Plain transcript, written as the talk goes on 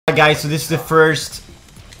Alright guys, so this is the first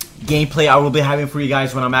gameplay I will be having for you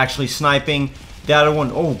guys when I'm actually sniping. The other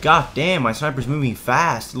one, oh god damn, my sniper's moving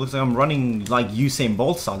fast. It looks like I'm running like Usain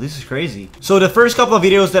Bolt style. This is crazy. So the first couple of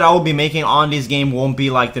videos that I will be making on this game won't be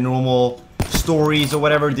like the normal stories or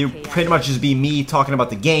whatever. They'll pretty much just be me talking about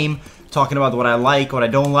the game, talking about what I like, what I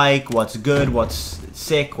don't like, what's good, what's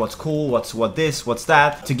sick, what's cool, what's this, what's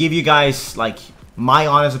that, to give you guys like my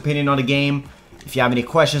honest opinion on the game. If you have any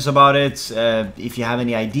questions about it, if you have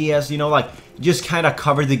any ideas, you know, like just kind of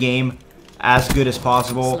cover the game as good as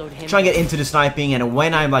possible. Try and get into the sniping, and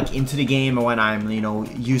when I'm like into the game, and when I'm, you know,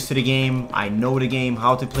 used to the game, I know the game,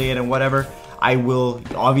 how to play it and whatever, I will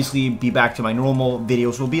obviously be back to my normal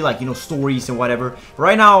videos. Will be like, you know, stories and whatever.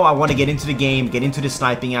 Right now I want to get into the game, get into the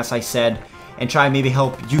sniping as I said, and try and maybe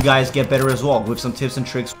help you guys get better as well with some tips and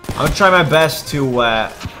tricks. I'm gonna try my best to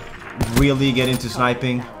really get into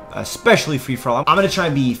sniping, especially free-for-all. I'm gonna try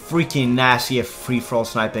and be freaking nasty at free-for-all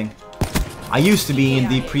sniping. I used to be in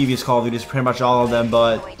the previous Call of Duty, pretty much all of them,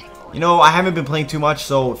 but you know, I haven't been playing too much,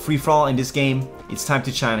 so free-for-all in this game, it's time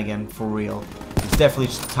to shine again, for real. It's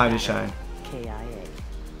definitely time to shine.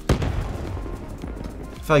 I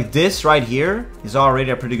feel like this right here is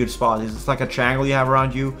already a pretty good spot. It's like a triangle you have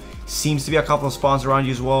around you. Seems to be a couple of spawns around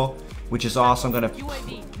you as well, which is awesome. I'm gonna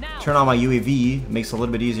turn on my UAV, makes it a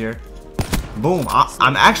little bit easier. Boom.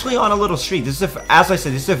 I'm actually on a little streak. This is, as I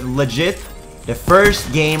said, this is legit the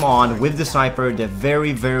first game on with the sniper, the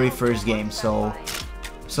very first game. So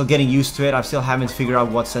still getting used to it. I still haven't figured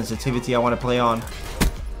out what sensitivity I want to play on.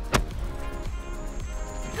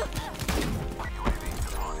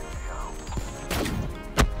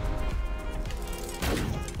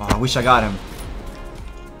 Oh, I wish I got him.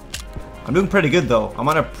 I'm doing pretty good though. I'm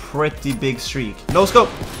on a pretty big streak. No scope.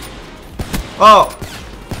 Oh,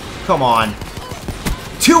 come on.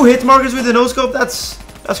 2 hit markers with the no scope. That's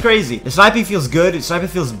crazy. The sniping feels good. The sniping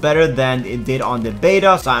feels better than it did on the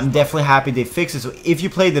beta. So I'm definitely happy they fixed it. So if you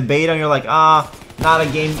played the beta and you're like, not a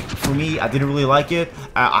game for me, I didn't really like it,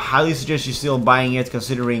 I highly suggest you still buying it,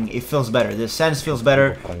 considering it feels better. The sense feels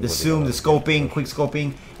better. The zoom, the scoping, quick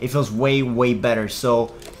scoping, it feels way better. So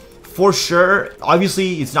for sure,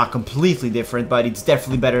 obviously it's not completely different, but it's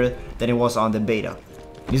definitely better than it was on the beta.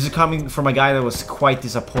 This is coming from a guy that was quite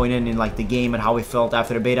disappointed in like the game and how it felt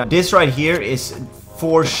after the beta. This right here is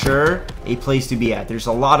for sure a place to be at. There's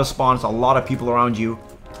a lot of spawns, a lot of people around you.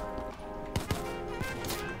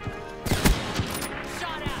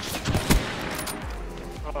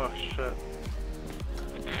 Oh shit.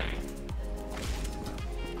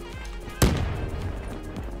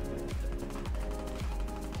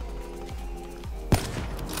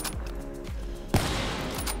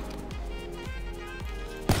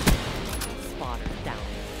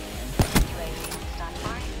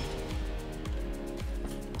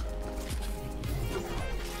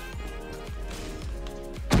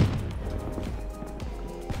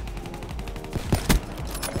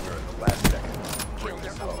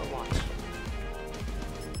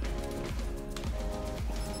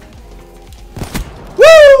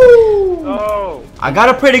 Oh! I got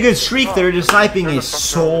a pretty good streak there. The sniping is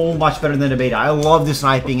so much better than the beta. I love the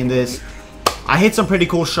sniping in this. I hit some pretty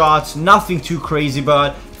cool shots. Nothing too crazy,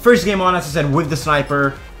 but first game on, as I said, with the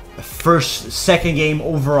sniper. Second game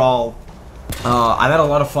overall. I've had a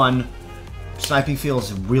lot of fun. Sniping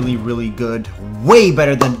feels really good. Way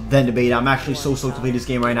better than the beta. I'm actually so stoked to play this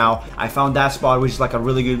game right now. I found that spot, which is like a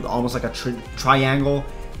really good, almost like a triangle,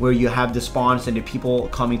 where you have the spawns and the people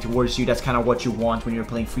coming towards you. That's kind of what you want when you're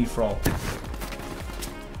playing free-for-all.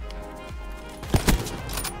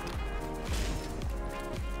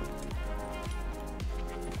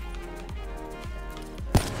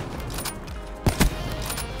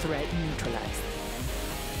 Threat neutralized.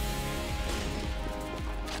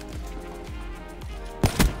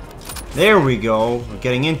 There we go. We're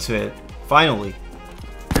getting into it. Finally.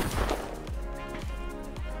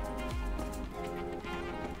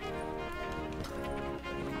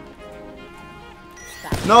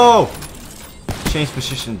 No! Changed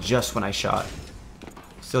position just when I shot.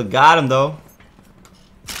 Still got him though.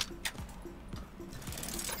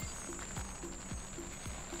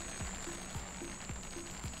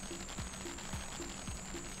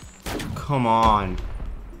 Come on.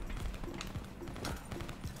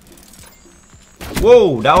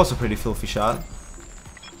 Whoa, that was a pretty filthy shot.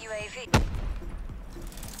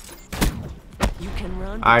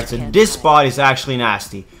 Alright, so this spot is actually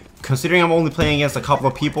nasty. Considering I'm only playing against a couple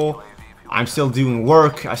of people, I'm still doing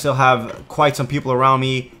work. I still have quite some people around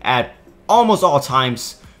me at almost all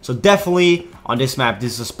times. So definitely on this map,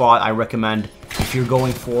 this is a spot I recommend if if you're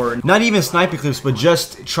going for not even sniper clips, but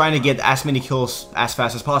just trying to get as many kills as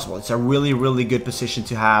fast as possible. It's a really, really good position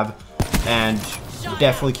to have, and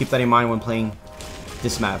definitely keep that in mind when playing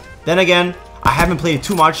this map. Then again, I haven't played it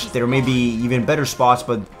too much. There may be even better spots,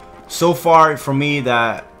 but so far for me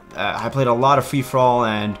that I played a lot of free-for-all,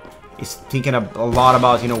 and it's thinking a lot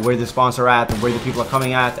about, you know, where the spawns are at and where the people are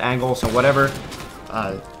coming at, angles and whatever.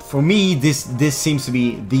 For me, this seems to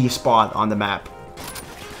be the spot on the map.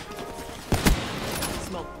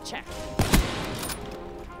 Smoke check.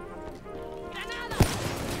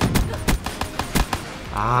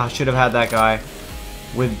 Ah, should have had that guy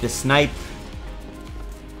with the snipe.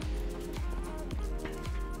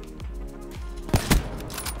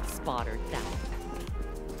 Spotter down.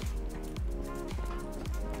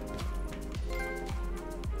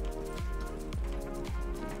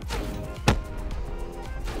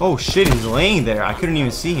 Oh shit, he's laying there. I couldn't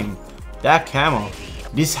even see him. That camo.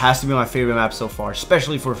 This has to be my favorite map so far,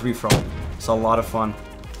 especially for free-for-all. It's a lot of fun.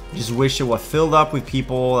 Just wish it was filled up with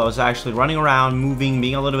people that was actually running around, moving,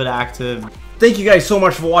 being a little bit active. Thank you guys so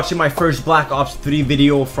much for watching my first Black Ops 3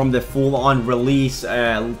 video from the full-on release.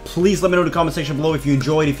 Please let me know in the comment section below if you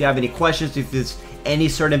enjoyed, if you have any questions, if there's any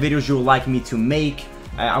certain videos you would like me to make.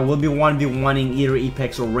 I will be wanting either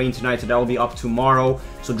Apex or Rain tonight, so that will be up tomorrow.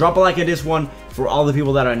 So drop a like at this one. For all the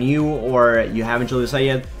people that are new or you haven't enjoyed this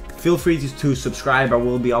yet, feel free to subscribe. I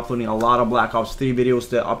will be uploading a lot of Black Ops 3 videos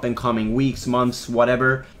the up and coming weeks, months,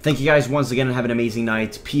 whatever. Thank you guys once again and have an amazing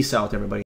night. Peace out, everybody.